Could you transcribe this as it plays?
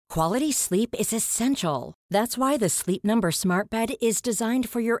Quality sleep is essential. That's why the Sleep Number Smart Bed is designed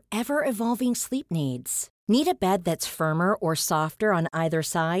for your ever-evolving sleep needs. Need a bed that's firmer or softer on either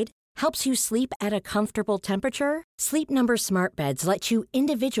side? Helps you sleep at a comfortable temperature? Sleep Number Smart Beds let you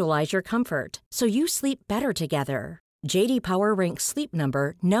individualize your comfort, so you sleep better together. J.D. Power ranks Sleep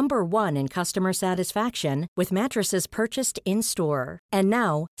Number number 1 in customer satisfaction with mattresses purchased in-store. And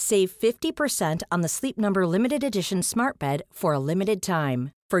now, save 50% on the Sleep Number Limited Edition Smart Bed for a limited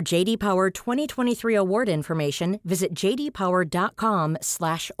time. For J.D. Power 2023 award information, visit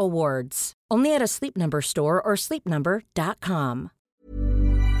jdpower.com/awards. Only at a Sleep Number store or sleepnumber.com.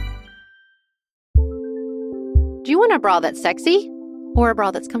 Do you want a bra that's sexy or a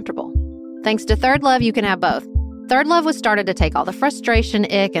bra that's comfortable? Thanks to Third Love, you can have both. Third Love was started to take all the frustration,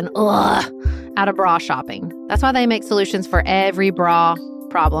 ick, and out of bra shopping. That's why they make solutions for every bra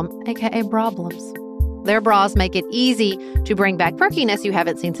problem, aka problems. Their bras make it easy to bring back perkiness you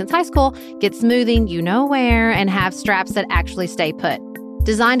haven't seen since high school, get smoothing you know where, and have straps that actually stay put.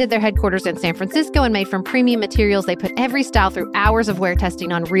 Designed at their headquarters in San Francisco and made from premium materials, they put every style through hours of wear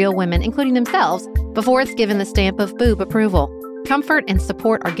testing on real women, including themselves, before it's given the stamp of boob approval. Comfort and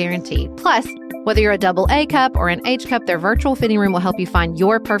support are guaranteed. Plus, whether you're a double A cup or an H cup, their virtual fitting room will help you find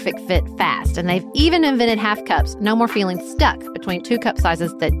your perfect fit fast. And they've even invented half cups. No more feeling stuck between 2 cup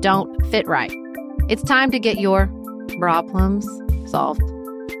sizes that don't fit right. It's time to get your problems solved.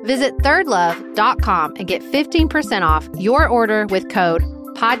 Visit thirdlove.com and get 15% off your order with code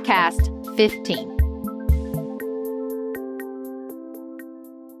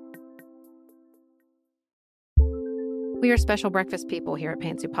podcast15. We are special breakfast people here at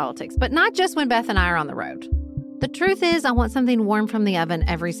Pantsuit Politics, but not just when Beth and I are on the road. The truth is, I want something warm from the oven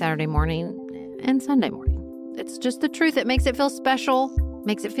every Saturday morning and Sunday morning. It's just the truth. It makes it feel special,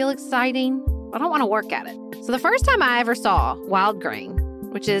 makes it feel exciting. I don't want to work at it. So the first time I ever saw Wild Grain,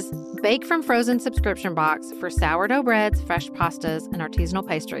 which is bake from frozen subscription box for sourdough breads, fresh pastas, and artisanal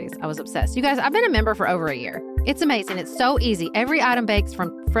pastries, I was obsessed. You guys, I've been a member for over a year. It's amazing. It's so easy. Every item bakes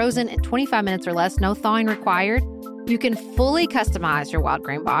from frozen in 25 minutes or less, no thawing required. You can fully customize your Wild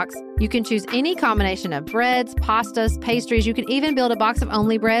Grain box. You can choose any combination of breads, pastas, pastries. You can even build a box of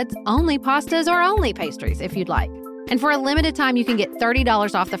only breads, only pastas, or only pastries if you'd like. And for a limited time, you can get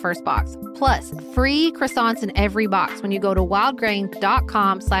 $30 off the first box, plus free croissants in every box when you go to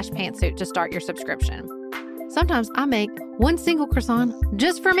wildgrain.com/pantsuit to start your subscription. Sometimes I make one single croissant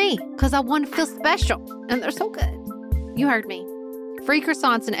just for me because I want to feel special, and they're so good. You heard me. Free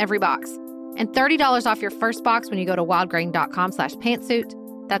croissants in every box. And $30 off your first box when you go to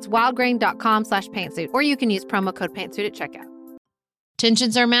wildgrain.com/pantsuit. That's wildgrain.com/pantsuit. Or you can use promo code pantsuit at checkout.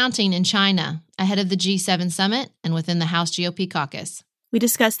 Tensions are mounting in China ahead of the G7 summit and within the House GOP caucus. We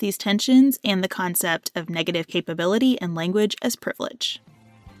discuss these tensions and the concept of negative capability and language as privilege.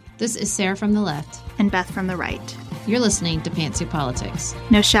 This is Sarah from the left. And Beth from the right. You're listening to Pantsuit Politics.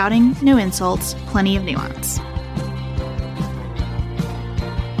 No shouting, no insults, plenty of nuance.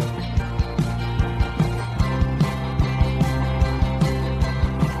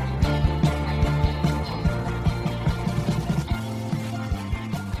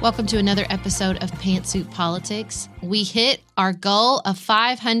 Welcome to another episode of Pantsuit Politics. We hit our goal of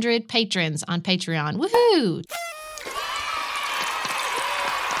 500 patrons on Patreon. Woohoo!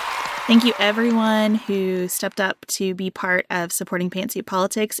 Thank you, everyone who stepped up to be part of supporting Pantsuit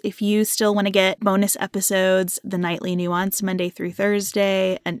Politics. If you still want to get bonus episodes, the Nightly Nuance, Monday through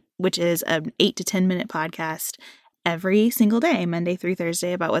Thursday, which is an 8 to 10 minute podcast every single day, Monday through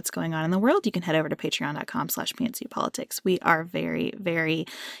Thursday, about what's going on in the world, you can head over to patreon.com/pantsuitpolitics. We are very, very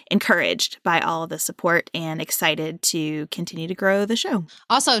encouraged by all of the support and excited to continue to grow the show.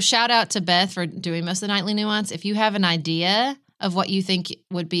 Also, shout out to Beth for doing most of the Nightly Nuance. If you have an idea of what you think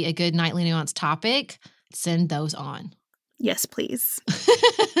would be a good Nightly Nuance topic, send those on. Yes, please.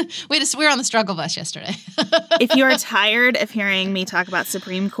 We were on the struggle bus yesterday. If you are tired of hearing me talk about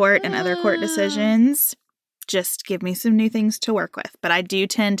Supreme Court and other court decisions, just give me some new things to work with. But I do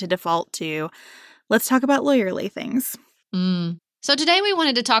tend to default to, let's talk about lawyerly things. So today we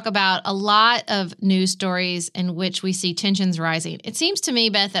wanted to talk about a lot of news stories in which we see tensions rising. It seems to me,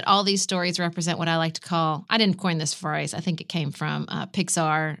 Beth, that all these stories represent what I like to call, I didn't coin this phrase, I think it came from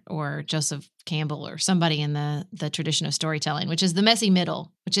Pixar or Joseph Campbell or somebody in the tradition of storytelling, which is the messy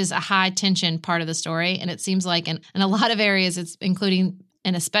middle, which is a high tension part of the story. And it seems like in a lot of areas, it's including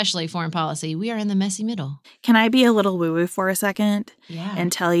and especially foreign policy, we are in the messy middle. Can I be a little woo-woo for a second? Yeah.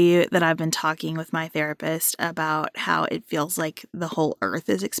 And tell you that I've been talking with my therapist about how it feels like the whole earth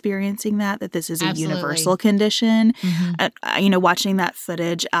is experiencing that this is a Absolutely. universal condition. Mm-hmm. Watching that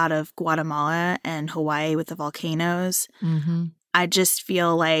footage out of Guatemala and Hawaii with the volcanoes, I just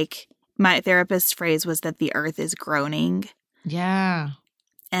feel like my therapist's phrase was that the earth is groaning. Yeah.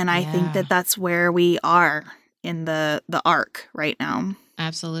 And I think that that's where we are in the arc right now.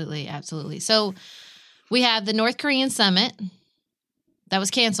 Absolutely. Absolutely. So we have the North Korean summit that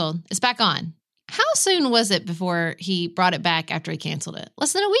was canceled. It's back on. How soon was it before he brought it back after he canceled it?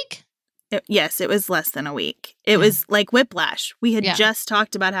 Less than a week? Yes, it was less than a week. It was like whiplash. We had just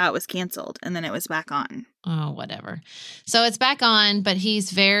talked about how it was canceled, and then it was back on. Oh, whatever. So it's back on, but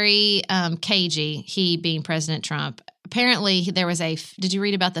he's very cagey, he being President Trump. Apparently, there was did you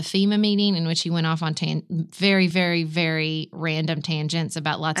read about the FEMA meeting in which he went off on very, very, very random tangents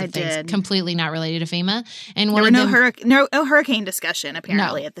about lots of things completely not related to FEMA? And there were no hurricane discussion,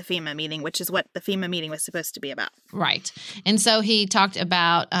 apparently, at the FEMA meeting, which is what the FEMA meeting was supposed to be about. Right. And so he talked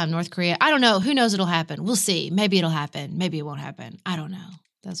about North Korea. I don't know. Who knows it'll happen? We'll see. Maybe it'll happen. Maybe it won't happen. I don't know.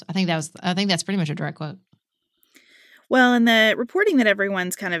 I think that's pretty much a direct quote. Well, and the reporting that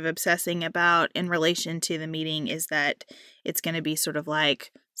everyone's kind of obsessing about in relation to the meeting is that it's going to be sort of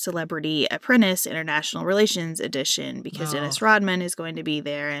like Celebrity Apprentice International Relations Edition, because Dennis Rodman is going to be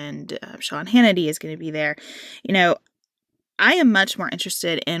there and Sean Hannity is going to be there. You know, I am much more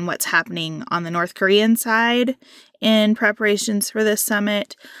interested in what's happening on the North Korean side in preparations for this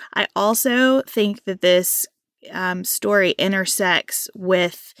summit. I also think that this story intersects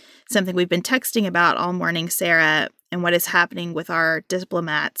with something we've been texting about all morning, Sarah, and what is happening with our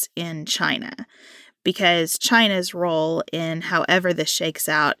diplomats in China, because China's role in however this shakes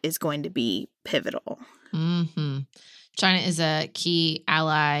out is going to be pivotal. Mm-hmm. China is a key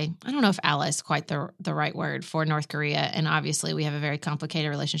ally. I don't know if ally is quite the right word for North Korea, and obviously we have a very complicated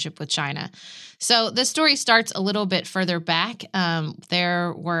relationship with China. So the story starts a little bit further back.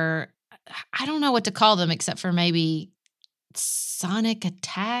 There were, I don't know what to call them except for maybe sonic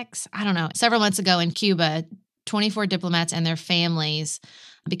attacks. I don't know. Several months ago in Cuba, 24 diplomats and their families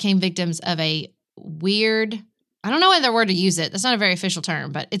became victims of a weird, I don't know whether word to use it. That's not a very official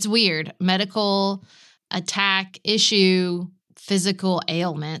term, but it's weird. Medical attack, issue, physical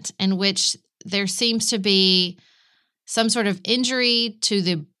ailment in which there seems to be some sort of injury to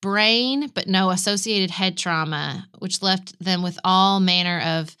the brain, but no associated head trauma, which left them with all manner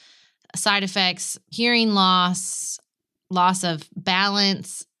of side effects, hearing loss, loss of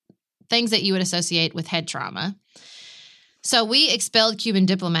balance, things that you would associate with head trauma. So we expelled Cuban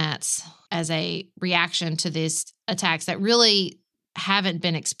diplomats as a reaction to these attacks that really haven't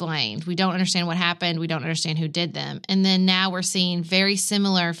been explained. We don't understand what happened. We don't understand who did them. And then now we're seeing very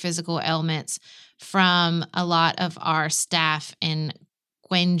similar physical ailments from a lot of our staff in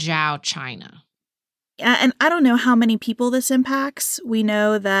Guangzhou, China. And I don't know how many people this impacts. We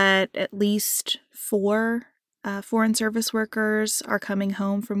know that at least 4 foreign service workers are coming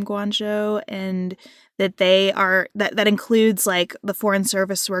home from Guangzhou, and that that includes like the foreign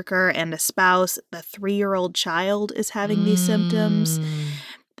service worker and a spouse. The 3-year-old child is having these symptoms.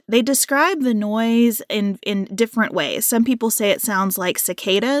 They describe the noise in different ways. Some people say it sounds like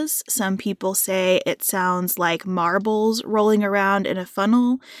cicadas. Some people say it sounds like marbles rolling around in a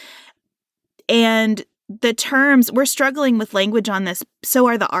funnel. And the terms, we're struggling with language on this. So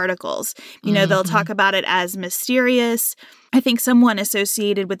are the articles. You know, they'll talk about it as mysterious. I think someone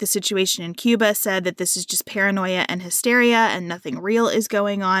associated with the situation in Cuba said that this is just paranoia and hysteria and nothing real is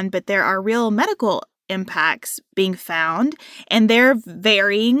going on. But there are real medical impacts being found, and they're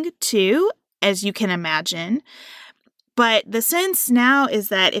varying too, as you can imagine. But the sense now is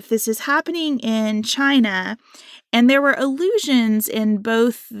that if this is happening in China, and there were allusions in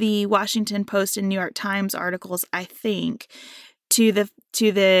both the Washington Post and New York Times articles, I think, to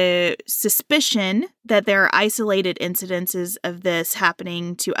the suspicion that there are isolated incidences of this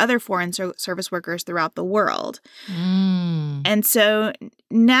happening to other foreign service workers throughout the world. And so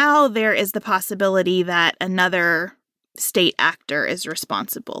now there is the possibility that another state actor is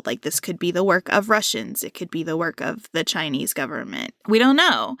responsible. Like, this could be the work of Russians. It could be the work of the Chinese government. We don't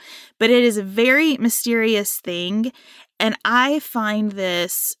know. But it is a very mysterious thing. And I find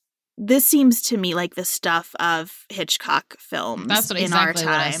this seems to me like the stuff of Hitchcock films. That's in our exactly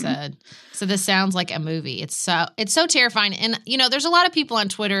time. what I said. So this sounds like a movie. It's so terrifying. And, you know, there's a lot of people on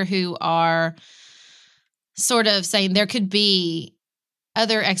Twitter who are sort of saying there could be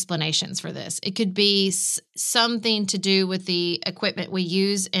other explanations for this. It could be something to do with the equipment we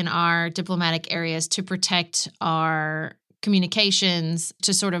use in our diplomatic areas to protect our communications,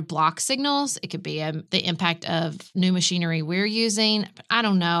 to sort of block signals. It could be the impact of new machinery we're using. I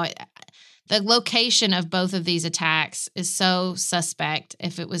don't know. The location of both of these attacks is so suspect.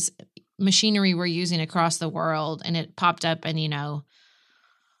 If it was machinery we're using across the world and it popped up in, you know,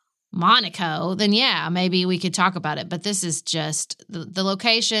 Monaco, then yeah, maybe we could talk about it. But this is just the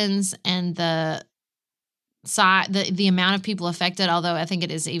locations and the amount of people affected, although I think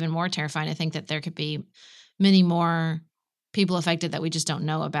it is even more terrifying to think that there could be many more people affected that we just don't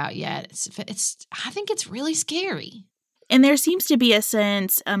know about yet. I think it's really scary. And there seems to be a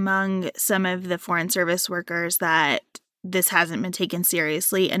sense among some of the Foreign Service workers that this hasn't been taken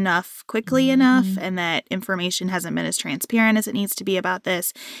seriously enough, quickly enough, and that information hasn't been as transparent as it needs to be about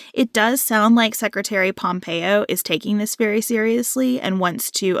this. It does sound like Secretary Pompeo is taking this very seriously and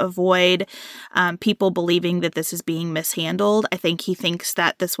wants to avoid people believing that this is being mishandled. I think he thinks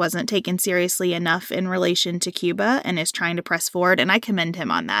that this wasn't taken seriously enough in relation to Cuba and is trying to press forward, and I commend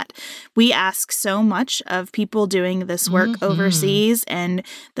him on that. We ask so much of people doing this work overseas, and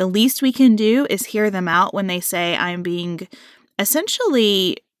the least we can do is hear them out when they say, I'm being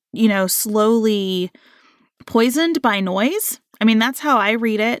essentially, slowly poisoned by noise. I mean, that's how I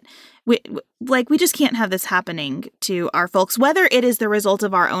read it. We just can't have this happening to our folks, whether it is the result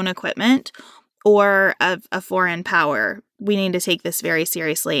of our own equipment or of a foreign power. We need to take this very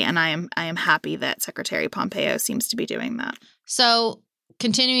seriously, and I am happy that Secretary Pompeo seems to be doing that. So,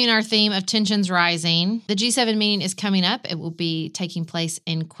 continuing our theme of tensions rising, the G7 meeting is coming up. It will be taking place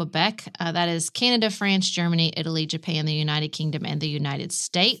in Quebec. That is Canada, France, Germany, Italy, Japan, the United Kingdom, and the United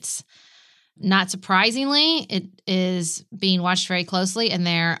States. Not surprisingly, it is being watched very closely, and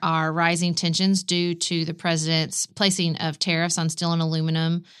there are rising tensions due to the president's placing of tariffs on steel and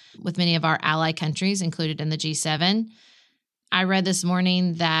aluminum with many of our ally countries included in the G7. I read this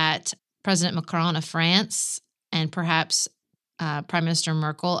morning that President Macron of France and perhaps Prime Minister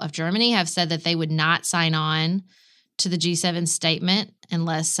Merkel of Germany have said that they would not sign on to the G7 statement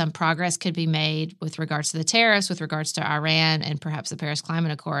unless some progress could be made with regards to the tariffs, with regards to Iran, and perhaps the Paris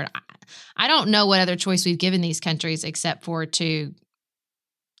Climate Accord. I don't know what other choice we've given these countries except for to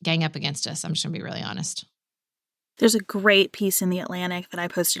gang up against us. I'm just going to be really honest. There's a great piece in The Atlantic that I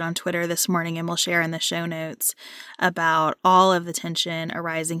posted on Twitter this morning and we'll share in the show notes about all of the tension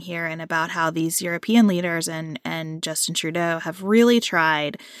arising here and about how these European leaders and Justin Trudeau have really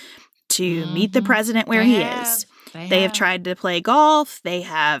tried to meet the president where he is. They have tried to play golf. They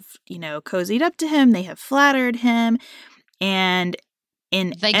have, cozied up to him. They have flattered him. And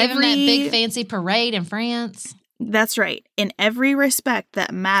they give him that big fancy parade in France. That's right. In every respect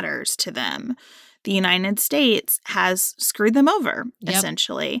that matters to them, the United States has screwed them over,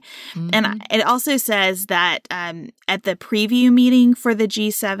 essentially. And it also says that at the preview meeting for the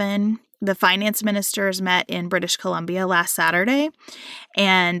G7, the finance ministers met in British Columbia last Saturday,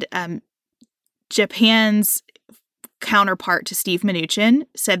 and Japan's counterpart to Steve Mnuchin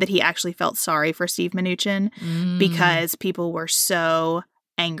said that he actually felt sorry for Steve Mnuchin because people were so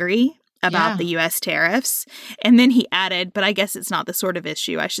angry about the U.S. tariffs. And then he added, but I guess it's not the sort of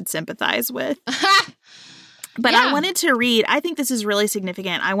issue I should sympathize with. But I wanted to read, I think this is really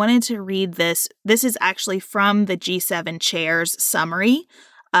significant. I wanted to read this. This is actually from the G7 chair's summary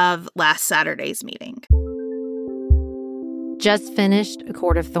of last Saturday's meeting. Just finished A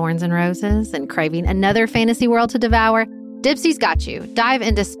Court of Thorns and Roses and craving another fantasy world to devour? Dipsy's got you. Dive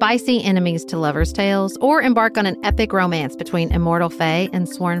into spicy enemies to lovers' tales or embark on an epic romance between immortal fae and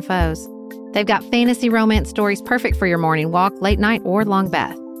sworn foes. They've got fantasy romance stories perfect for your morning walk, late night, or long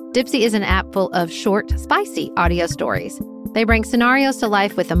bath. Dipsy is an app full of short, spicy audio stories. They bring scenarios to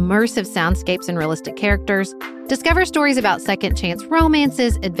life with immersive soundscapes and realistic characters. Discover stories about second chance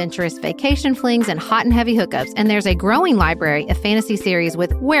romances, adventurous vacation flings, and hot and heavy hookups. And there's a growing library of fantasy series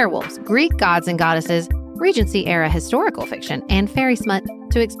with werewolves, Greek gods and goddesses, Regency-era historical fiction, and fairy smut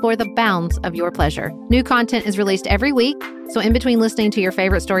to explore the bounds of your pleasure. New content is released every week, so in between listening to your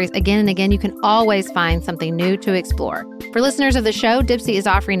favorite stories again and again, you can always find something new to explore. For listeners of the show, Dipsy is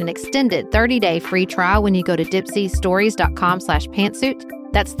offering an extended 30-day free trial when you go to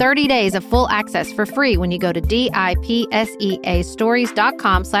dipsystories.com/pantsuit. That's 30 days of full access for free when you go to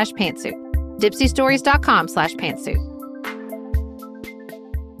dipseastories.com/pantsuit. dipsystories.com/pantsuit.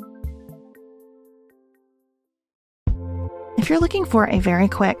 If you're looking for a very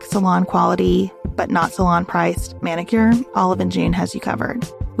quick salon quality, but not salon priced manicure, Olive & June has you covered.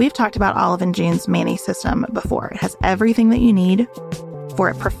 We've talked about Olive & June's Mani system before. It has everything that you need for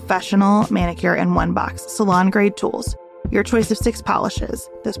a professional manicure in one box. Salon grade tools, your choice of 6 polishes.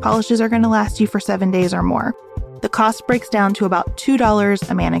 Those polishes are going to last you for 7 days or more. The cost breaks down to about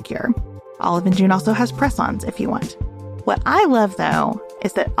 $2 a manicure. Olive & June also has press-ons if you want. What I love, though,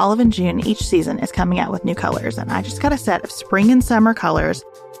 is that Olive & June each season is coming out with new colors, and I just got a set of spring and summer colors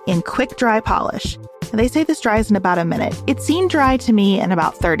in quick dry polish. They say this dries in about a minute. It seemed dry to me in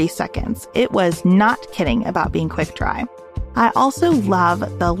about 30 seconds. It was not kidding about being quick dry. I also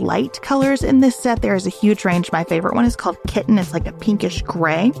love the light colors in this set. There is a huge range. My favorite one is called Kitten. It's like a pinkish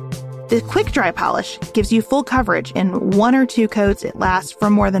gray. The quick dry polish gives you full coverage in 1 or 2 coats. It lasts for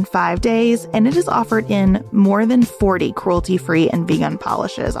more than 5 days, and it is offered in more than 40 cruelty-free and vegan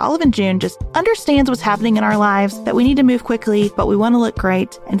polishes. Olive & June just understands what's happening in our lives, that we need to move quickly, but we want to look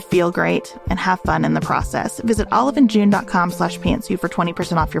great and feel great and have fun in the process. Visit oliveandjune.com/pantsuit for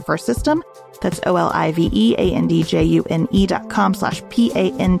 20% off your first system. That's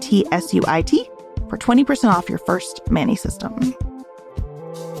oliveandjune.com/pantsuit for 20% off your first Manny system.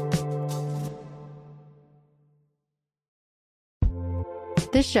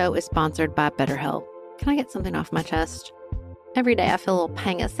 This show is sponsored by BetterHelp. Can I get something off my chest? Every day I feel a little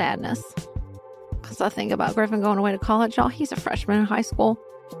pang of sadness because I think about Griffin going away to college. Y'all, he's a freshman in high school.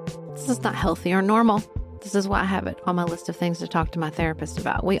 This is not healthy or normal. This is why I have it on my list of things to talk to my therapist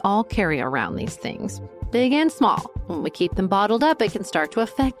about. We all carry around these things, big and small. When we keep them bottled up, it can start to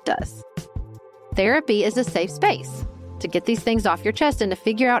affect us. Therapy is a safe space to get these things off your chest and to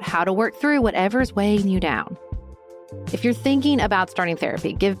figure out how to work through whatever's weighing you down. If you're thinking about starting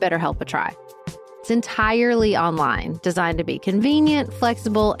therapy, give BetterHelp a try. It's entirely online, designed to be convenient,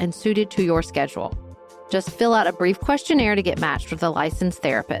 flexible, and suited to your schedule. Just fill out a brief questionnaire to get matched with a licensed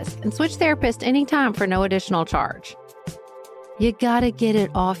therapist and switch therapists anytime for no additional charge. You gotta get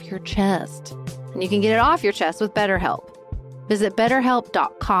it off your chest. And you can get it off your chest with BetterHelp. Visit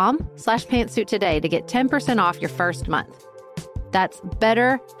betterhelp.com/pantsuit today to get 10% off your first month. That's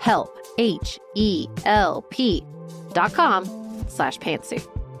BetterHelp, HELP.com/pantsuit.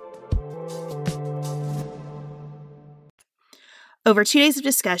 Over 2 days of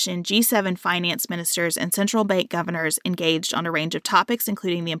discussion, G7 finance ministers and central bank governors engaged on a range of topics,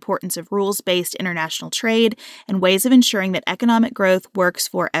 including the importance of rules-based international trade and ways of ensuring that economic growth works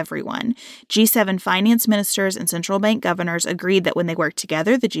for everyone. G7 finance ministers and central bank governors agreed that when they work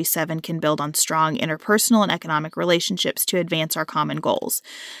together, the G7 can build on strong interpersonal and economic relationships to advance our common goals.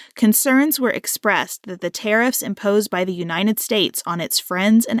 Concerns were expressed that the tariffs imposed by the United States on its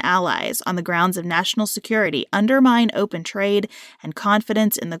friends and allies on the grounds of national security undermine open trade and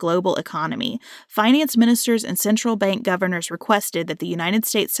confidence in the global economy. Finance ministers and central bank governors requested that the United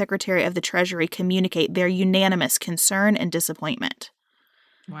States Secretary of the Treasury communicate their unanimous concern and disappointment.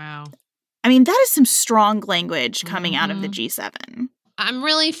 Wow. I mean, that is some strong language coming out of the G7. I'm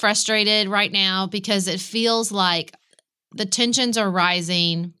really frustrated right now because it feels like the tensions are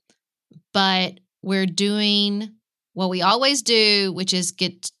rising, but we're doing what we always do, which is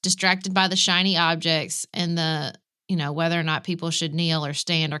get distracted by the shiny objects and the whether or not people should kneel or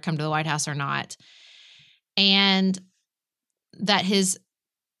stand or come to the White House or not. And that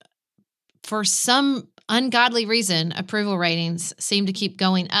for some ungodly reason, approval ratings seem to keep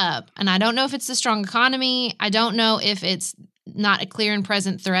going up. And I don't know if it's the strong economy. I don't know if it's not a clear and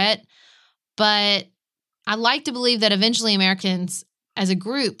present threat. But I like to believe that eventually Americans as a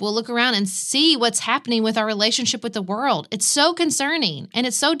group will look around and see what's happening with our relationship with the world. It's so concerning and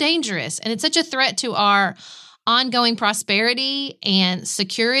it's so dangerous and it's such a threat to our ongoing prosperity and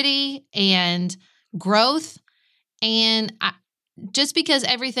security and growth. And just because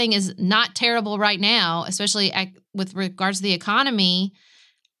everything is not terrible right now, especially with regards to the economy,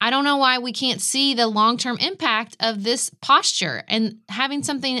 I don't know why we can't see the long-term impact of this posture and having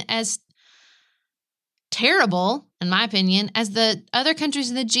something as terrible, in my opinion, as the other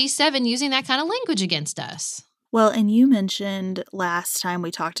countries in the G7 using that kind of language against us. Well, and you mentioned last time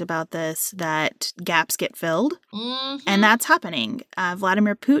we talked about this that gaps get filled, and that's happening.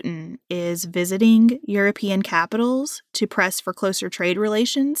 Vladimir Putin is visiting European capitals to press for closer trade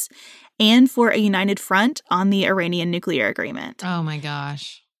relations and for a united front on the Iranian nuclear agreement. Oh, my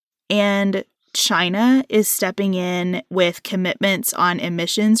gosh. And China is stepping in with commitments on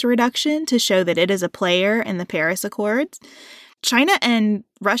emissions reduction to show that it is a player in the Paris Accords. China and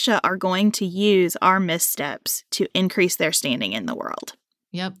Russia are going to use our missteps to increase their standing in the world.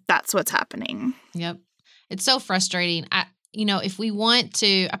 Yep. That's what's happening. Yep. It's so frustrating. If we want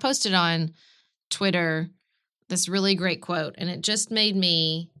to, I posted on Twitter this really great quote, and it just made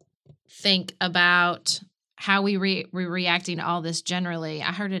me think about how we're reacting to all this generally.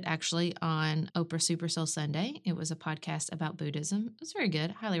 I heard it actually on Oprah Super Soul Sunday. It was a podcast about Buddhism. It was very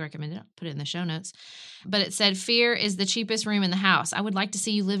good. Highly recommend it. I'll put it in the show notes. But it said, fear is the cheapest room in the house. I would like to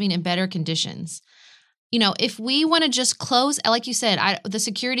see you living in better conditions. If we want to just close, like you said, the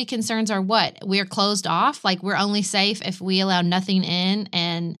security concerns are what? We're closed off. Like we're only safe if we allow nothing in.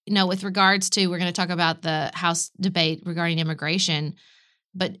 And, with regards to, we're going to talk about the House debate regarding immigration.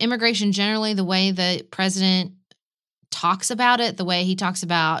 But immigration generally, the way the president talks about it, the way he talks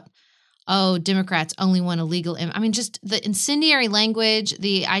about oh, Democrats only want illegal. I mean, just the incendiary language,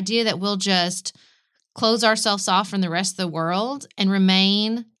 the idea that we'll just close ourselves off from the rest of the world and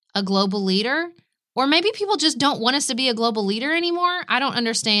remain a global leader. Or maybe people just don't want us to be a global leader anymore. I don't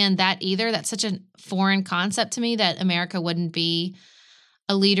understand that either. That's such a foreign concept to me that America wouldn't be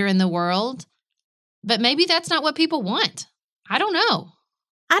a leader in the world. But maybe that's not what people want. I don't know.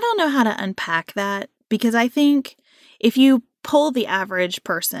 I don't know how to unpack that, because I think if you poll the average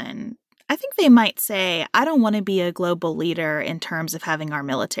person, I think they might say, I don't want to be a global leader in terms of having our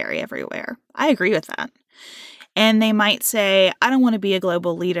military everywhere. I agree with that. And they might say, I don't want to be a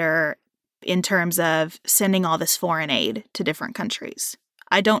global leader in terms of sending all this foreign aid to different countries.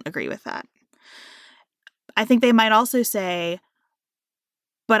 I don't agree with that. I think they might also say,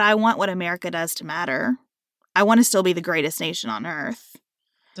 but I want what America does to matter. I want to still be the greatest nation on earth.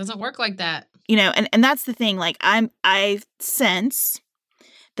 Doesn't work like that. You know, and that's the thing. Like, I sense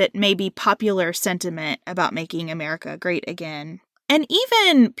that maybe popular sentiment about making America great again, and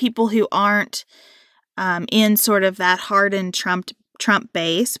even people who aren't in sort of that hardened Trump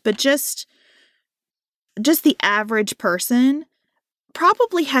base, but just the average person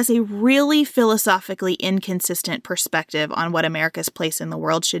probably has a really philosophically inconsistent perspective on what America's place in the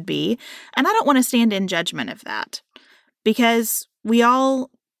world should be. And I don't want to stand in judgment of that, because we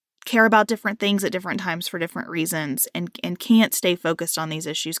all care about different things at different times for different reasons and can't stay focused on these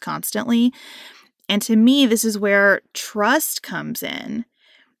issues constantly. And to me, this is where trust comes in,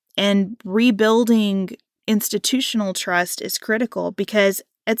 and rebuilding institutional trust is critical, because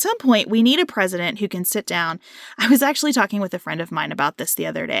at some point, we need a president who can sit down. I was actually talking with a friend of mine about this the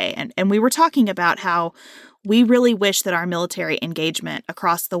other day, and we were talking about how we really wish that our military engagement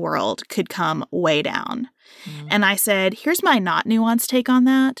across the world could come way down. Mm-hmm. And I said, here's my not nuanced take on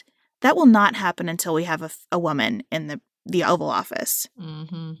that. That will not happen until we have a woman in the Oval Office.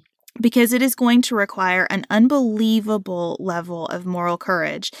 Mm-hmm. Because it is going to require an unbelievable level of moral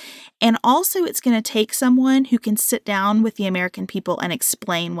courage. And also, it's going to take someone who can sit down with the American people and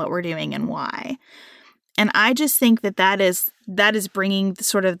explain what we're doing and why. And I just think that is bringing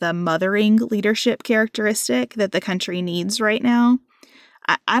sort of the mothering leadership characteristic that the country needs right now.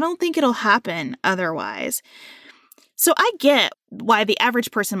 I don't think it'll happen otherwise. So I get why the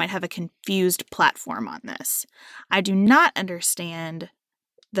average person might have a confused platform on this. I do not understand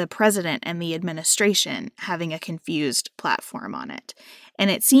the president and the administration having a confused platform on it.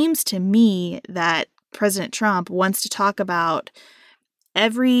 And it seems to me that President Trump wants to talk about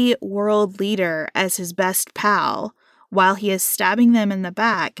every world leader as his best pal while he is stabbing them in the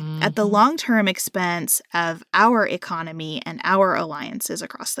back at the long-term expense of our economy and our alliances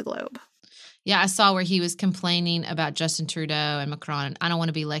across the globe. Yeah, I saw where he was complaining about Justin Trudeau and Macron, and I don't want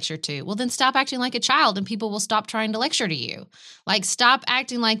to be lectured to. Well, then stop acting like a child and people will stop trying to lecture to you. Like, stop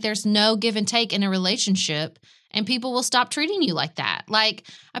acting like there's no give and take in a relationship and people will stop treating you like that. Like,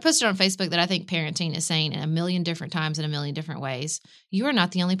 I posted on Facebook that I think parenting is saying in a million different times in a million different ways, you are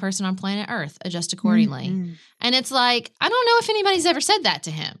not the only person on planet Earth. Adjust accordingly. Mm-hmm. And it's like, I don't know if anybody's ever said that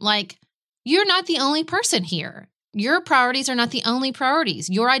to him. Like, you're not the only person here. Your priorities are not the only priorities.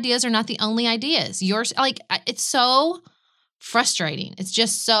 Your ideas are not the only ideas. It's so frustrating. It's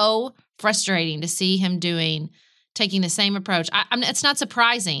just so frustrating to see him taking the same approach. It's not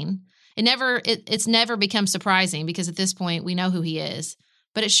surprising. It's never become surprising because at this point we know who he is.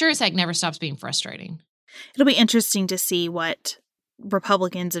 But it sure as heck never stops being frustrating. It'll be interesting to see what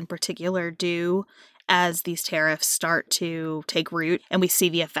Republicans in particular do as these tariffs start to take root and we see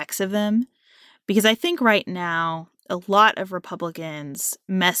the effects of them. Because I think right now, a lot of Republicans'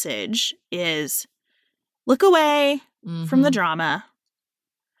 message is, look away from the drama.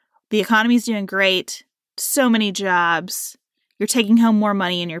 The economy's doing great. So many jobs. You're taking home more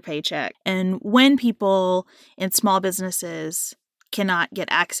money in your paycheck. And when people in small businesses cannot get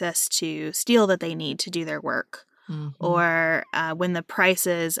access to steel that they need to do their work, or when the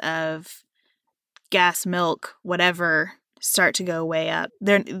prices of gas, milk, whatever start to go way up,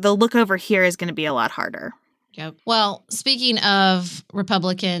 the look over here is going to be a lot harder. Yep. Well, speaking of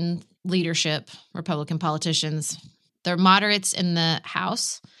Republican leadership, Republican politicians, the moderates in the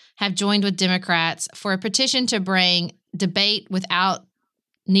House have joined with Democrats for a petition to bring debate without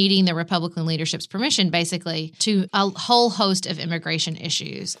needing the Republican leadership's permission, basically, to a whole host of immigration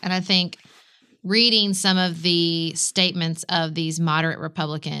issues. And I think reading some of the statements of these moderate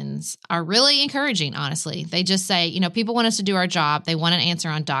Republicans are really encouraging, honestly. They just say, people want us to do our job. They want an answer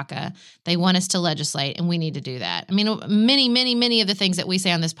on DACA. They want us to legislate, and we need to do that. I mean, many, many, many of the things that we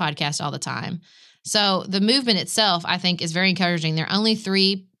say on this podcast all the time. So the movement itself, I think, is very encouraging. There are only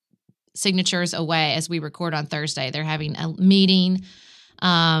 3 signatures away as we record on Thursday. They're having a meeting in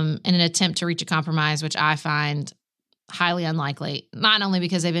an attempt to reach a compromise, which I find highly unlikely, not only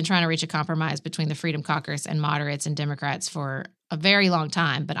because they've been trying to reach a compromise between the Freedom Caucus and moderates and Democrats for a very long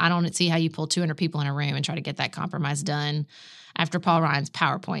time, but I don't see how you pull 200 people in a room and try to get that compromise done after Paul Ryan's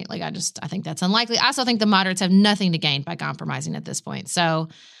PowerPoint. Like, I think that's unlikely. I also think the moderates have nothing to gain by compromising at this point. So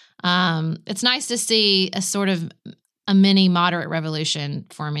it's nice to see a sort of a mini moderate revolution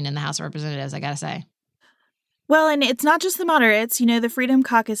forming in the House of Representatives, I got to say. Well, and it's not just the moderates. The Freedom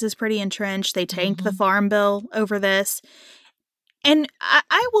Caucus is pretty entrenched. They tanked the farm bill over this. And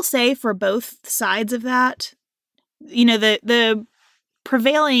I will say for both sides of that, the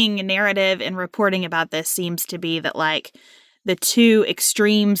prevailing narrative and reporting about this seems to be that, like, the two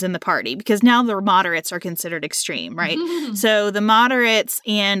extremes in the party, because now the moderates are considered extreme, right? So the moderates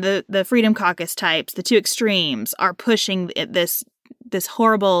and the Freedom Caucus types, the two extremes, are pushing this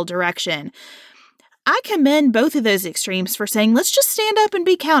horrible direction. I commend both of those extremes for saying, let's just stand up and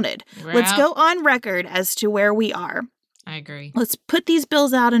be counted. Right. Let's go on record as to where we are. I agree. Let's put these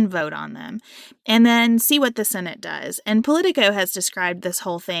bills out and vote on them, and then see what the Senate does. And Politico has described this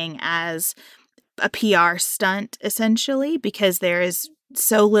whole thing as a PR stunt, essentially, because there is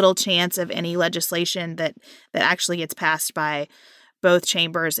so little chance of any legislation that actually gets passed by both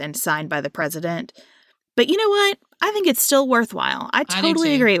chambers and signed by the president. But you know what? I think it's still worthwhile. I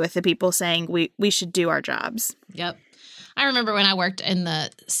totally agree with the people saying we should do our jobs. Yep. I remember when I worked in the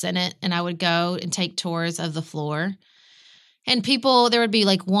Senate and I would go and take tours of the floor. And there would be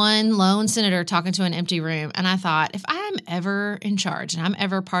like one lone senator talking to an empty room. And I thought, if I'm ever in charge and I'm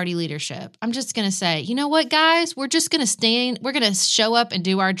ever party leadership, I'm just going to say, you know what, guys, we're just going to we're going to show up and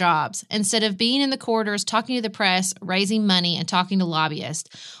do our jobs. Instead of being in the corridors, talking to the press, raising money and talking to lobbyists,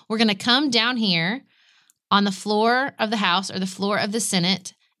 we're going to come down here on the floor of the House or the floor of the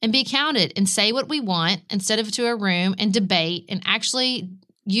Senate and be counted and say what we want instead of to a room and debate and actually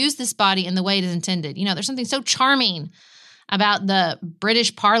use this body in the way it is intended. There's something so charming about the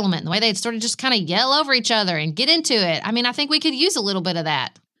British Parliament and the way they sort of just kind of yell over each other and get into it. I mean, I think we could use a little bit of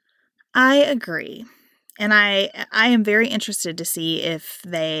that. I agree. And I am very interested to see if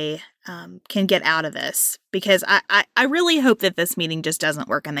they can get out of this, because I really hope that this meeting just doesn't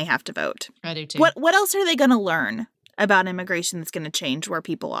work and they have to vote. I do too. What else are they going to learn about immigration that's going to change where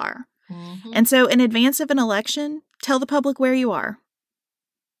people are? And so in advance of an election, tell the public where you are.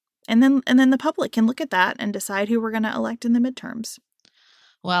 And then the public can look at that and decide who we're going to elect in the midterms.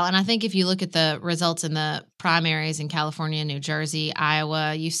 Well, and I think if you look at the results in the primaries in California, New Jersey,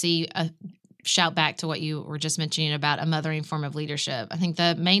 Iowa, you see a shout back to what you were just mentioning about a mothering form of leadership. I think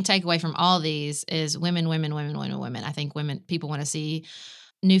the main takeaway from all these is women. I think people want to see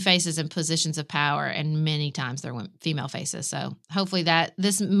new faces in positions of power, and many times they're female faces. So hopefully that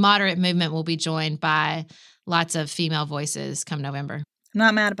this moderate movement will be joined by lots of female voices come November.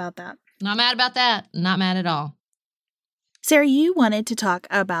 Not mad about that. Not mad about that. Not mad at all. Sarah, you wanted to talk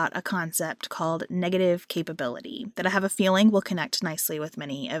about a concept called negative capability that I have a feeling will connect nicely with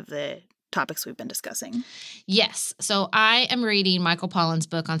many of the topics we've been discussing. Yes. So I am reading Michael Pollan's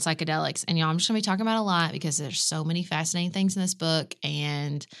book on psychedelics, and I'm just going to be talking about a lot because there's so many fascinating things in this book.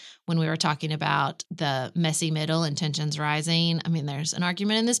 And when we were talking about the messy middle and tensions rising, I mean, there's an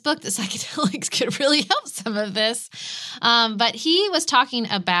argument in this book that psychedelics could really help some of this. But he was talking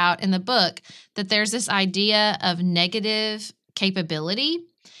about in the book that there's this idea of negative capability.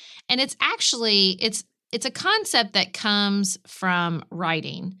 And it's actually, it's a concept that comes from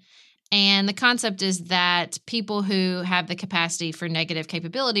writing. And the concept is that people who have the capacity for negative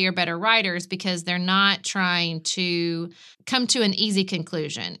capability are better writers because they're not trying to come to an easy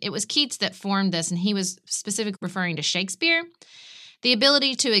conclusion. It was Keats that formed this, and he was specifically referring to Shakespeare. The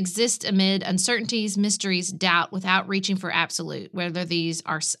ability to exist amid uncertainties, mysteries, doubt without reaching for absolute, whether these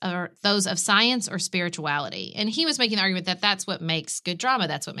are those of science or spirituality. And he was making the argument that that's what makes good drama.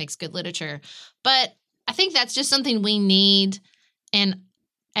 That's what makes good literature. But I think that's just something we need in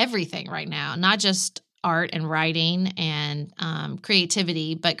everything right now, not just art and writing and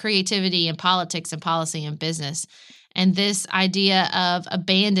creativity, but creativity in politics and policy and business. And this idea of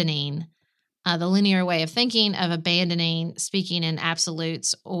abandoning the linear way of thinking, of abandoning speaking in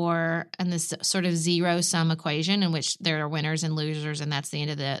absolutes or in this sort of zero-sum equation in which there are winners and losers, and that's the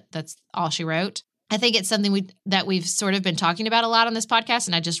end of that's all she wrote. I think it's something that we've sort of been talking about a lot on this podcast,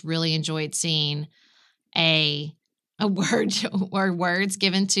 and I just really enjoyed seeing a word or words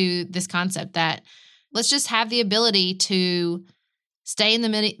given to this concept that let's just have the ability to stay in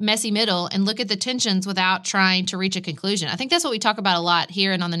the messy middle and look at the tensions without trying to reach a conclusion. I think that's what we talk about a lot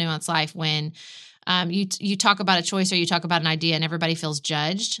here and on The Nuanced Life when you talk about a choice or you talk about an idea and everybody feels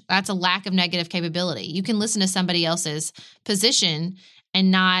judged. That's a lack of negative capability. You can listen to somebody else's position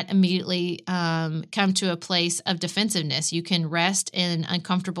and not immediately come to a place of defensiveness. You can rest in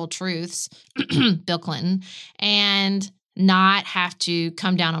uncomfortable truths, Bill Clinton, and not have to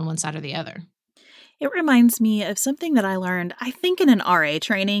come down on one side or the other. It reminds me of something that I learned, I think, in an RA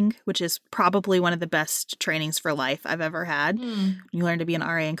training, which is probably one of the best trainings for life I've ever had. You learn to be an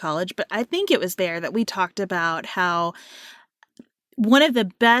RA in college. But I think it was there that we talked about how one of the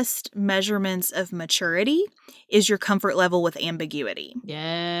best measurements of maturity is your comfort level with ambiguity.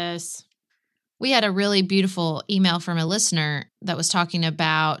 Yes. We had a really beautiful email from a listener that was talking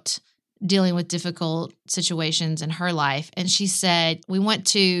about dealing with difficult situations in her life. And she said, we want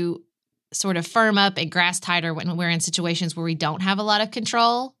to sort of firm up and grasp tighter when we're in situations where we don't have a lot of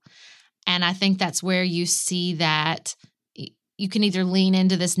control. And I think that's where you see that you can either lean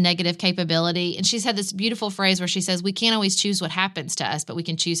into this negative capability. And she's had this beautiful phrase where she says, we can't always choose what happens to us, but we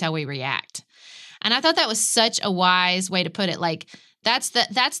can choose how we react. And I thought that was such a wise way to put it. Like, that's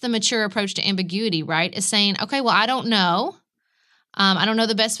the mature approach to ambiguity, right? Is saying, okay, well, I don't know. I don't know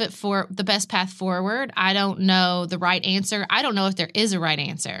the best path forward. I don't know the right answer. I don't know if there is a right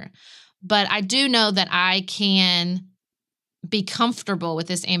answer. But I do know that I can be comfortable with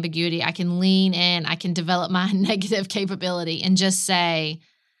this ambiguity. I can lean in. I can develop my negative capability and just say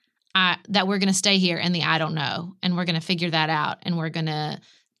that we're going to stay here in the I don't know. And we're going to figure that out. And we're going to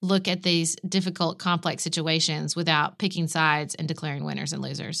look at these difficult, complex situations without picking sides and declaring winners and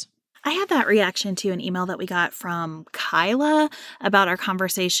losers. I had that reaction to an email that we got from Kyla about our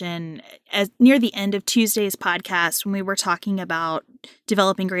conversation near the end of Tuesday's podcast when we were talking about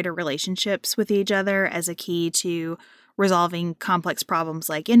developing greater relationships with each other as a key to resolving complex problems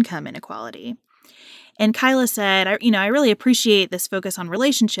like income inequality. And Kyla said, I really appreciate this focus on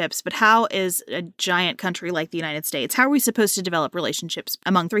relationships, but how is a giant country like the United States, how are we supposed to develop relationships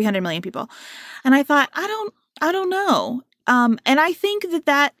among 300 million people? And I thought, I don't know. And I think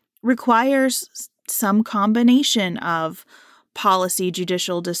that requires some combination of policy,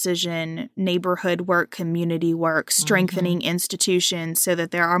 judicial decision, neighborhood work, community work, strengthening institutions so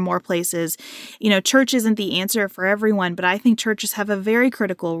that there are more places. Church isn't the answer for everyone, but I think churches have a very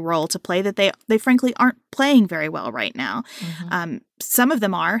critical role to play that they frankly aren't playing very well right now. Some of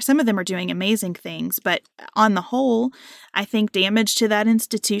them are doing amazing things, but on the whole, I think damage to that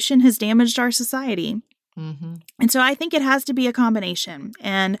institution has damaged our society. And so I think it has to be a combination.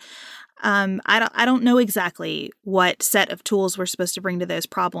 And I don't know exactly what set of tools we're supposed to bring to those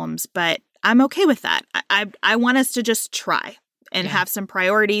problems, but I'm okay with that. I want us to just try and have some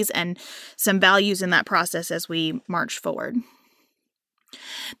priorities and some values in that process as we march forward.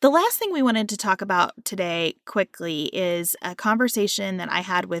 The last thing we wanted to talk about today quickly is a conversation that I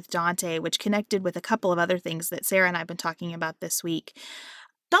had with Dante, which connected with a couple of other things that Sarah and I have been talking about this week.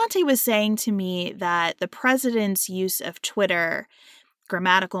 Dante was saying to me that the president's use of Twitter,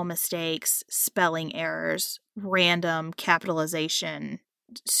 grammatical mistakes, spelling errors, random capitalization,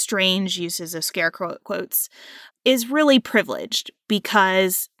 strange uses of scare quotes, is really privileged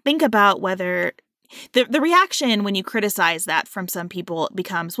because think about whether the reaction when you criticize that from some people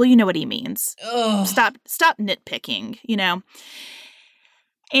becomes, well, you know what he means. Ugh. Stop nitpicking,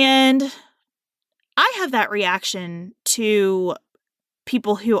 And I have that reaction to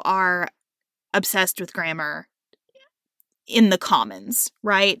people who are obsessed with grammar in the comments,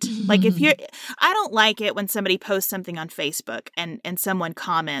 right? Like I don't like it when somebody posts something on Facebook and someone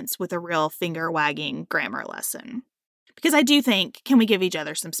comments with a real finger wagging grammar lesson. Because I do think, can we give each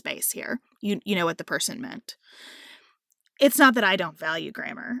other some space here? You know what the person meant. It's not that I don't value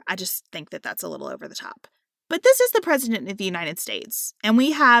grammar. I just think that that's a little over the top. But this is the president of the United States. And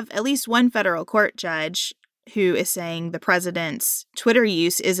we have at least one federal court judge who is saying the president's Twitter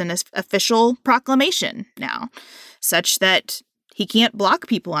use is an official proclamation now, such that he can't block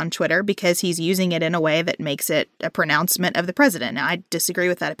people on Twitter because he's using it in a way that makes it a pronouncement of the president. Now, I disagree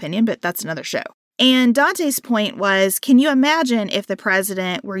with that opinion, but that's another show. And Dante's point was, can you imagine if the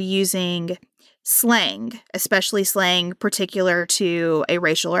president were using slang, especially slang particular to a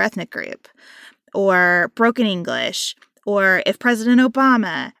racial or ethnic group, or broken English, or if President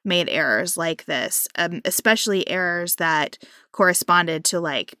Obama made errors like this, especially errors that corresponded to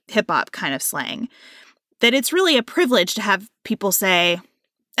like hip-hop kind of slang, that it's really a privilege to have people say,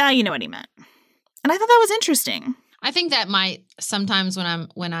 you know what he meant. And I thought that was interesting. I think that might sometimes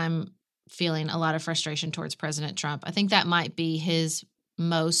when I'm feeling a lot of frustration towards President Trump, I think that might be his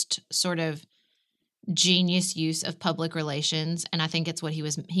most sort of genius use of public relations. And I think it's what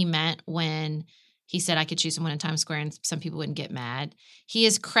he meant when he said I could choose someone in Times Square and some people wouldn't get mad. He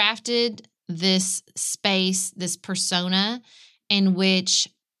has crafted this space, this persona in which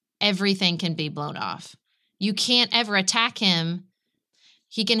everything can be blown off. You can't ever attack him.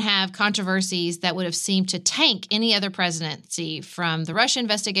 He can have controversies that would have seemed to tank any other presidency, from the Russia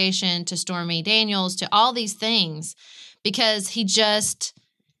investigation to Stormy Daniels to all these things, because he's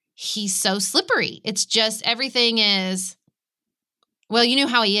so slippery. It's just everything is, well, you knew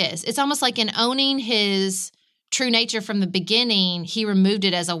how he is. It's almost like in owning his true nature from the beginning, he removed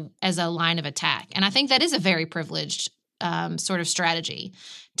it as a line of attack. And I think that is a very privileged sort of strategy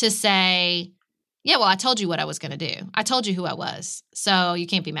to say, yeah, well, I told you what I was going to do. I told you who I was. So you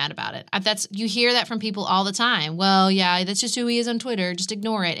can't be mad about it. You hear that from people all the time. Well, yeah, that's just who he is on Twitter. Just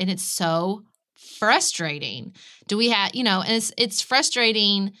ignore it. And it's so frustrating. Do we have, and it's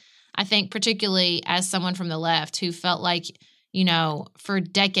frustrating, I think, particularly as someone from the left who felt like, for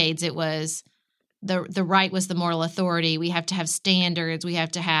decades it was the right was the moral authority. We have to have standards. We have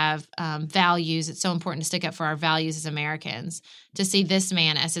to have values. It's so important to stick up for our values as Americans. To see this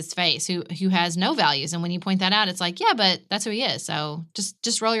man as his face who has no values. And when you point that out, it's like, yeah, but that's who he is. So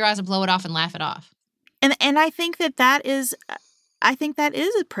just roll your eyes and blow it off and laugh it off. And I think that is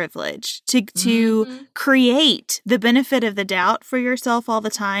a privilege to create the benefit of the doubt for yourself all the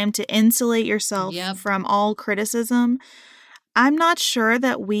time, to insulate yourself from all criticism. I'm not sure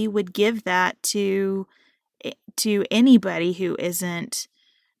that we would give that to anybody who isn't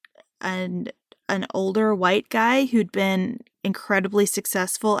an older white guy who'd been incredibly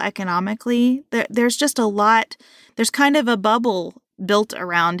successful economically. There's just a lot. There's kind of a bubble built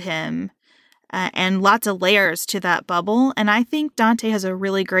around him, and lots of layers to that bubble. And I think Dante has a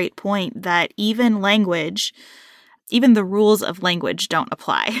really great point that even the rules of language don't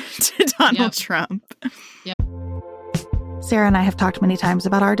apply to Donald Trump. Yep. Sarah and I have talked many times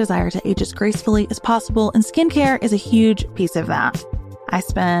about our desire to age as gracefully as possible, and skincare is a huge piece of that. I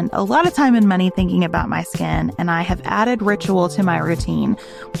spend a lot of time and money thinking about my skin, and I have added Ritual to my routine,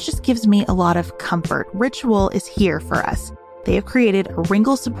 which just gives me a lot of comfort. Ritual is here for us. They have created a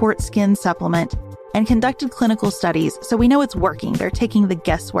wrinkle support skin supplement and conducted clinical studies, so we know it's working. They're taking the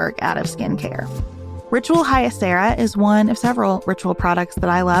guesswork out of skincare. Ritual Hyacera is one of several Ritual products that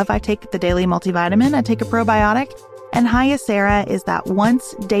I love. I take the daily multivitamin, I take a probiotic, and Hyacera is that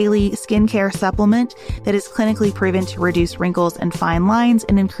once daily skincare supplement that is clinically proven to reduce wrinkles and fine lines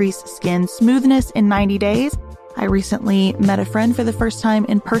and increase skin smoothness in 90 days. I recently met a friend for the first time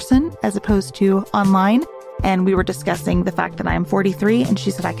in person as opposed to online, and we were discussing the fact that I'm 43, and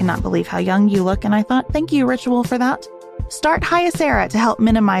she said, I cannot believe how young you look. And I thought, thank you, Ritual, for that. Start Hyacera to help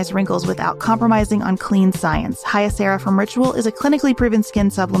minimize wrinkles without compromising on clean science. Hyacera from Ritual is a clinically proven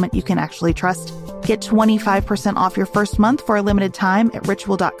skin supplement you can actually trust. Get 25% off your first month for a limited time at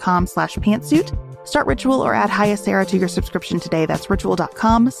ritual.com/pantsuit. Start Ritual or add Hyacera to your subscription today. That's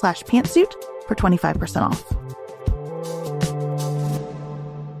ritual.com/pantsuit for 25% off.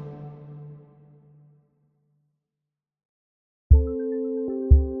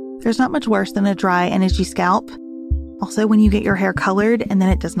 There's not much worse than a dry and itchy scalp. Also, when you get your hair colored and then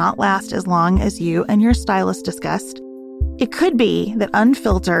it does not last as long as you and your stylist discussed. It could be that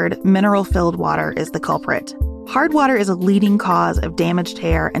unfiltered, mineral-filled water is the culprit. Hard water is a leading cause of damaged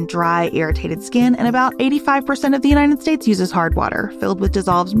hair and dry, irritated skin, and about 85% of the United States uses hard water, filled with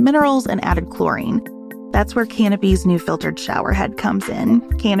dissolved minerals and added chlorine. That's where Canopy's new filtered shower head comes in.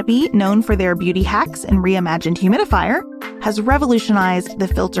 Canopy, known for their beauty hacks and reimagined humidifier, has revolutionized the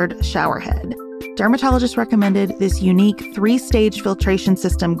filtered shower head. Dermatologists recommended this unique 3-stage filtration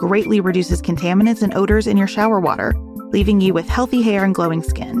system greatly reduces contaminants and odors in your shower water, leaving you with healthy hair and glowing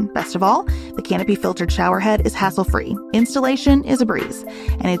skin. Best of all, the Canopy filtered shower head is hassle-free. Installation is a breeze,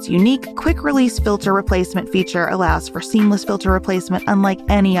 and its unique quick-release filter replacement feature allows for seamless filter replacement unlike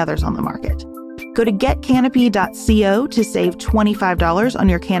any others on the market. Go to getcanopy.co to save $25 on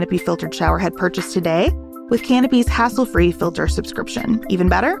your Canopy filtered shower head purchase today with Canopy's hassle-free filter subscription. Even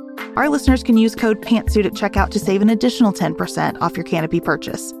better, our listeners can use code PANTSUIT at checkout to save an additional 10% off your Canopy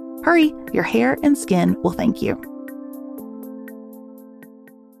purchase. Hurry, your hair and skin will thank you.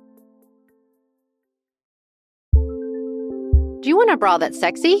 Do you want a bra that's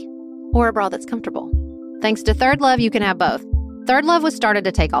sexy or a bra that's comfortable? Thanks to Third Love, you can have both. Third Love was started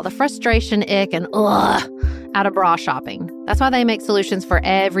to take all the frustration, ick, and out of bra shopping. That's why they make solutions for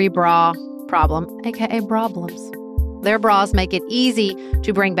every bra problem, aka problems. Their bras make it easy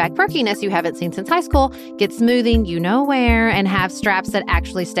to bring back perkiness you haven't seen since high school, get smoothing you know where, and have straps that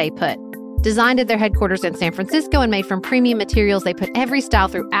actually stay put. Designed at their headquarters in San Francisco and made from premium materials, they put every style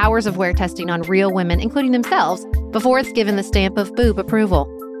through hours of wear testing on real women, including themselves, before it's given the stamp of boob approval.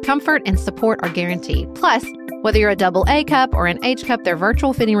 Comfort and support are guaranteed. Plus, whether you're a double A cup or an H cup, their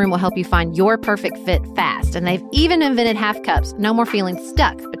virtual fitting room will help you find your perfect fit fast. And they've even invented half cups. No more feeling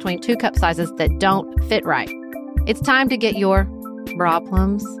stuck between 2 cup sizes that don't fit right. It's time to get your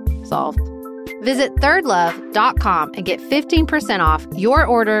Problems solved. Visit thirdlove.com and get 15% off your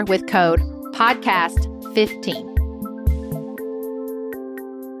order with code podcast15.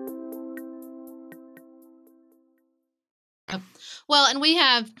 Well, and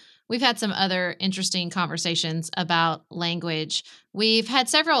we've had some other interesting conversations about language. We've had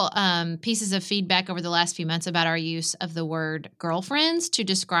several pieces of feedback over the last few months about our use of the word girlfriends to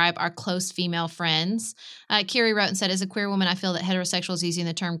describe our close female friends. Kiri wrote and said, as a queer woman, I feel that heterosexuals using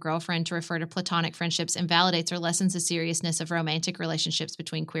the term girlfriend to refer to platonic friendships invalidates or lessens the seriousness of romantic relationships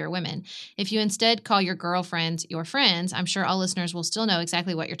between queer women. If you instead call your girlfriends your friends, I'm sure all listeners will still know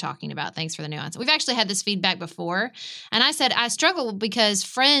exactly what you're talking about. Thanks for the nuance. We've actually had this feedback before, and I said I struggle because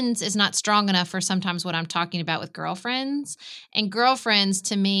friends is not strong enough for sometimes what I'm talking about with girlfriends. And girlfriends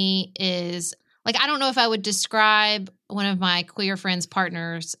to me is like, I don't know if I would describe one of my queer friends'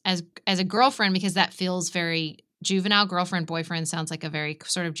 partners as a girlfriend because that feels very juvenile. Girlfriend, boyfriend sounds like a very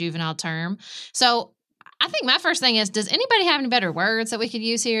sort of juvenile term. So I think my first thing is, does anybody have any better words that we could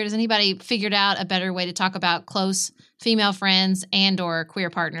use here? Does anybody figured out a better way to talk about close female friends and or queer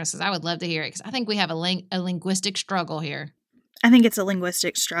partners? Because I would love to hear it because I think we have a linguistic struggle here. I think it's a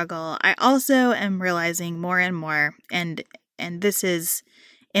linguistic struggle. I also am realizing more and more, and this is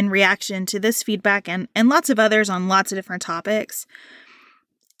in reaction to this feedback and lots of others on lots of different topics,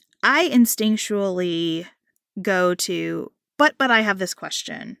 I instinctually go to, but I have this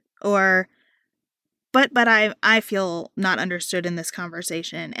question, or but I feel not understood in this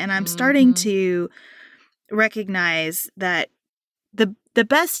conversation. And I'm starting to recognize that the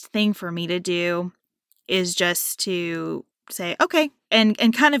best thing for me to do is just to say, okay, and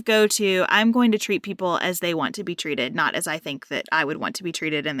kind of go to, I'm going to treat people as they want to be treated, not as I think that I would want to be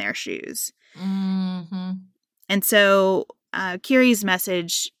treated in their shoes. Mm-hmm. And so Kiri's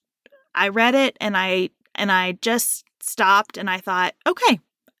message, I read it and I just stopped and I thought, okay,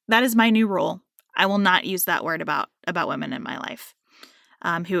 that is my new rule. I will not use that word about women in my life,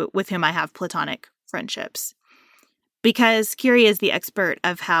 with whom I have platonic friendships. Because Kiri is the expert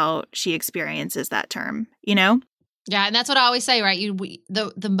of how she experiences that term, you know? Yeah, and that's what I always say, right?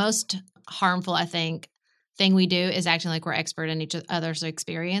 The most harmful, I think, thing we do is acting like we're expert in each other's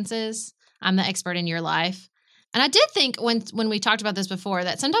experiences. I'm the expert in your life. And I did think when we talked about this before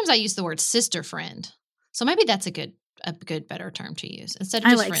that sometimes I use the word sister friend. So maybe that's a good better term to use instead of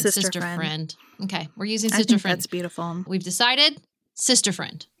just friend, sister friend. Okay, we're using sister friend. That's beautiful. We've decided sister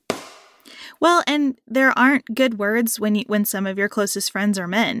friend. Well, and there aren't good words when some of your closest friends are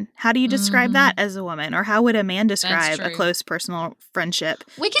men. How do you describe that as a woman? Or how would a man describe a close personal friendship?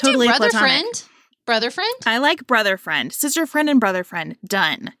 We could do brother friend. Brother friend? I like brother friend. Sister friend and brother friend.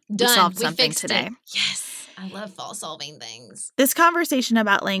 Done. We solved something today. Yes. I love solving things. This conversation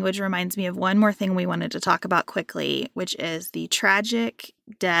about language reminds me of one more thing we wanted to talk about quickly, which is the tragic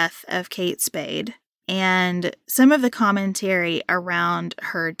death of Kate Spade and some of the commentary around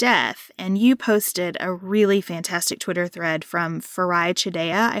her death. And you posted a really fantastic Twitter thread from Farai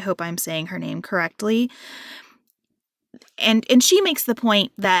Chidea. I hope I'm saying her name correctly. And she makes the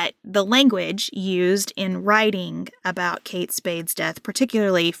point that the language used in writing about Kate Spade's death,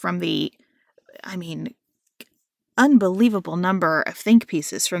 particularly from the, unbelievable number of think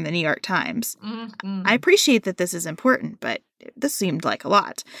pieces from the New York Times. Mm-hmm. I appreciate that this is important, but this seemed like a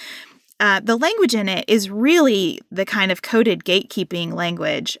lot. The language in it is really the kind of coded gatekeeping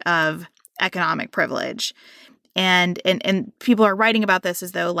language of economic privilege. And people are writing about this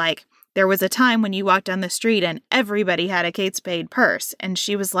as though, like, there was a time when you walked down the street and everybody had a Kate Spade purse. And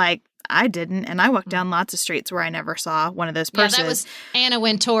she was like, I didn't. And I walked down lots of streets where I never saw one of those purses. Yeah, that was Anna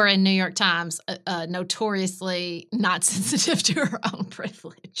Wintour in New York Times, notoriously not sensitive to her own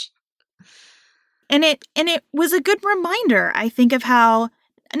privilege. And it was a good reminder, I think, of how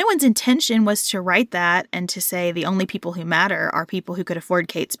no one's intention was to write that and to say the only people who matter are people who could afford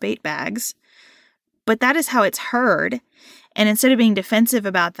Kate Spade bags. But that is how it's heard. And instead of being defensive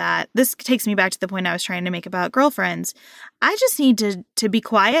about that, this takes me back to the point I was trying to make about girlfriends. I just need to be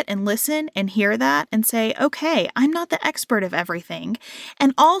quiet and listen and hear that and say, okay, I'm not the expert of everything.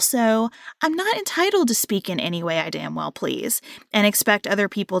 And also, I'm not entitled to speak in any way I damn well please and expect other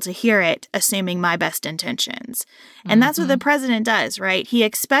people to hear it, assuming my best intentions. And that's what the president does, right? He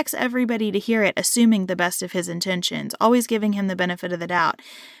expects everybody to hear it, assuming the best of his intentions, always giving him the benefit of the doubt.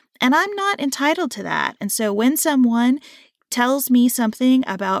 And I'm not entitled to that. And so when someone tells me something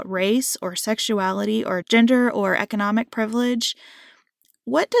about race or sexuality or gender or economic privilege,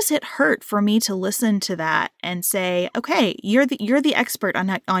 what does it hurt for me to listen to that and say, okay, you're the expert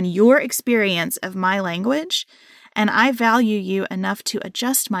on your experience of my language, and I value you enough to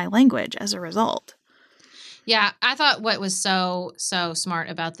adjust my language as a result? Yeah, I thought what was so smart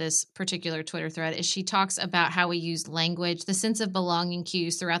about this particular Twitter thread is she talks about how we use language. The sense of belonging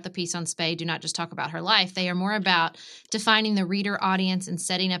cues throughout the piece on Spade do not just talk about her life. They are more about defining the reader audience and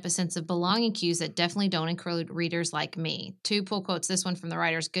setting up a sense of belonging cues that definitely don't include readers like me. 2 pull quotes, this one from the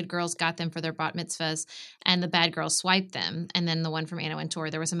writers, good girls got them for their bat mitzvahs and the bad girls swiped them. And then the one from Anna Wintour,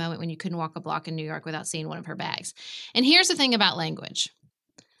 there was a moment when you couldn't walk a block in New York without seeing one of her bags. And here's the thing about language.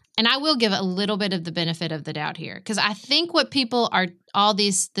 And I will give a little bit of the benefit of the doubt here, because I think what people are, all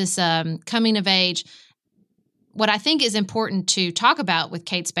this coming of age, what I think is important to talk about with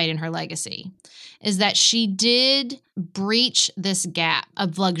Kate Spade and her legacy is that she did breach this gap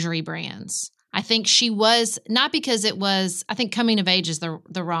of luxury brands. I think she was, not because it was, I think coming of age is the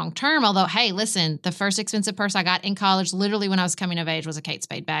wrong term, although, hey, listen, the first expensive purse I got in college, literally when I was coming of age, was a Kate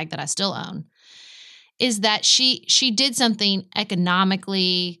Spade bag that I still own, is that she did something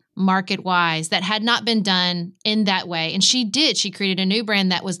economically, market-wise, that had not been done in that way. And she created a new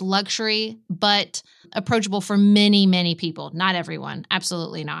brand that was luxury, but approachable for many, many people. Not everyone,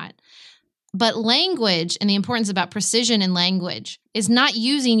 absolutely not. But language and the importance about precision in language is not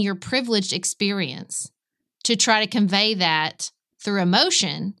using your privileged experience to try to convey that through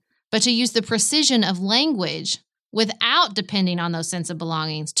emotion, but to use the precision of language without depending on those sense of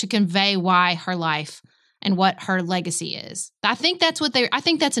belongings to convey why her life and what her legacy is. I think that's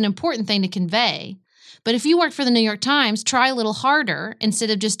an important thing to convey. But if you work for the New York Times, try a little harder instead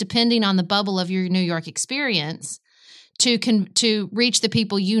of just depending on the bubble of your New York experience to reach the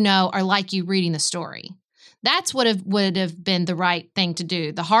people you know are like you reading the story. That's what would have been the right thing to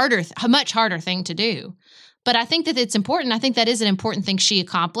do, a much harder thing to do. But I think that it's important. I think that is an important thing she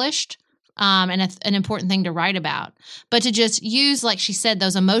accomplished. And an important thing to write about. But to just use, like she said,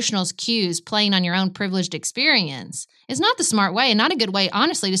 those emotional cues playing on your own privileged experience is not the smart way and not a good way,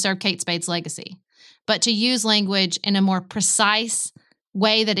 honestly, to serve Kate Spade's legacy. But to use language in a more precise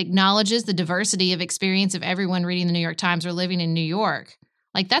way that acknowledges the diversity of experience of everyone reading the New York Times or living in New York,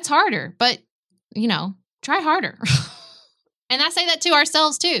 like that's harder. But, try harder. And I say that to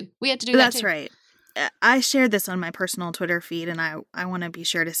ourselves, too. We have to do that, too. That's right. I shared this on my personal Twitter feed, and I want to be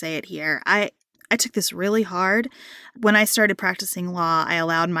sure to say it here. I took this really hard. When I started practicing law, I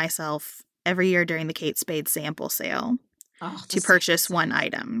allowed myself every year during the Kate Spade sample sale to purchase one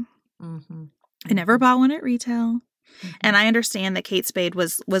item. Mm-hmm. I never bought one at retail. Mm-hmm. And I understand that Kate Spade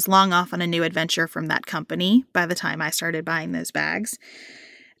was long off on a new adventure from that company by the time I started buying those bags.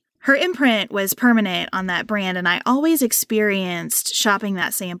 Her imprint was permanent on that brand, and I always experienced shopping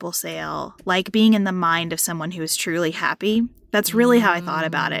that sample sale like being in the mind of someone who was truly happy. That's really how I thought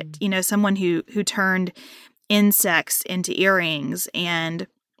about it. Someone who turned insects into earrings and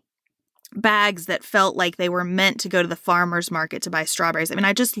bags that felt like they were meant to go to the farmer's market to buy strawberries. I mean,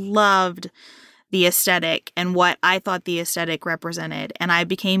 I just loved the aesthetic and what I thought the aesthetic represented. And I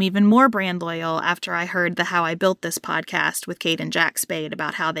became even more brand loyal after I heard the How I Built This podcast with Kate and Jack Spade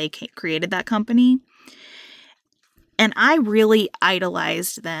about how they created that company. And I really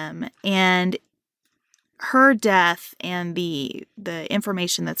idolized them. And her death and the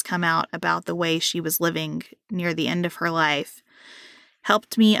information that's come out about the way she was living near the end of her life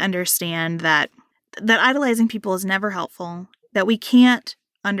helped me understand that idolizing people is never helpful, that we can't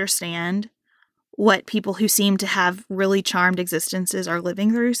understand what people who seem to have really charmed existences are living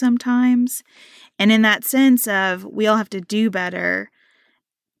through sometimes. And in that sense of we all have to do better,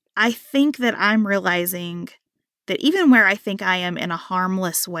 I think that I'm realizing that even where I think I am in a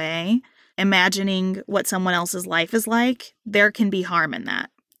harmless way, imagining what someone else's life is like, there can be harm in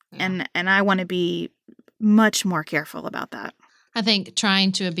that. Yeah. And I want to be much more careful about that. I think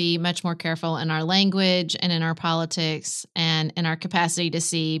trying to be much more careful in our language and in our politics and in our capacity to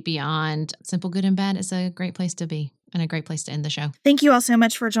see beyond simple good and bad is a great place to be and a great place to end the show. Thank you all so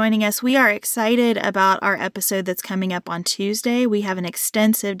much for joining us. We are excited about our episode that's coming up on Tuesday. We have an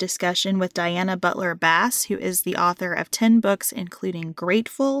extensive discussion with Diana Butler Bass, who is the author of 10 books, including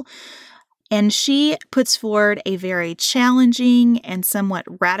Grateful. And she puts forward a very challenging and somewhat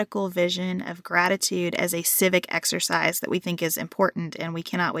radical vision of gratitude as a civic exercise that we think is important, and we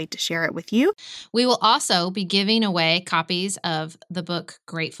cannot wait to share it with you. We will also be giving away copies of the book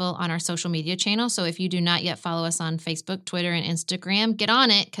Grateful on our social media channel. So if you do not yet follow us on Facebook, Twitter, and Instagram, get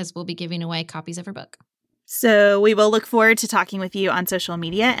on it because we'll be giving away copies of her book. So we will look forward to talking with you on social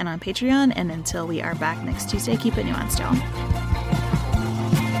media and on Patreon. And until we are back next Tuesday, keep it nuanced, y'all.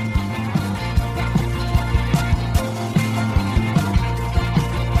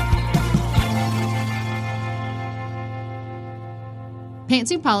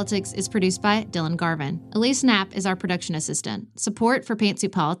 Pantsuit Politics is produced by Dylan Garvin. Elise Knapp is our production assistant. Support for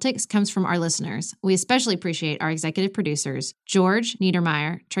Pantsuit Politics comes from our listeners. We especially appreciate our executive producers, George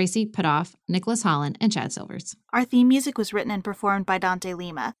Niedermeyer, Tracy Putoff, Nicholas Holland, and Chad Silvers. Our theme music was written and performed by Dante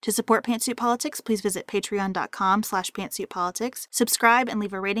Lima. To support Pantsuit Politics, please visit patreon.com/pantsuitpolitics. Subscribe and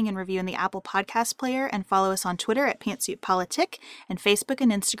leave a rating and review in the Apple Podcast player, and follow us on Twitter at PantsuitPolitic and Facebook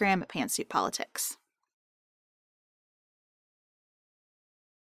and Instagram at Pantsuit Politics.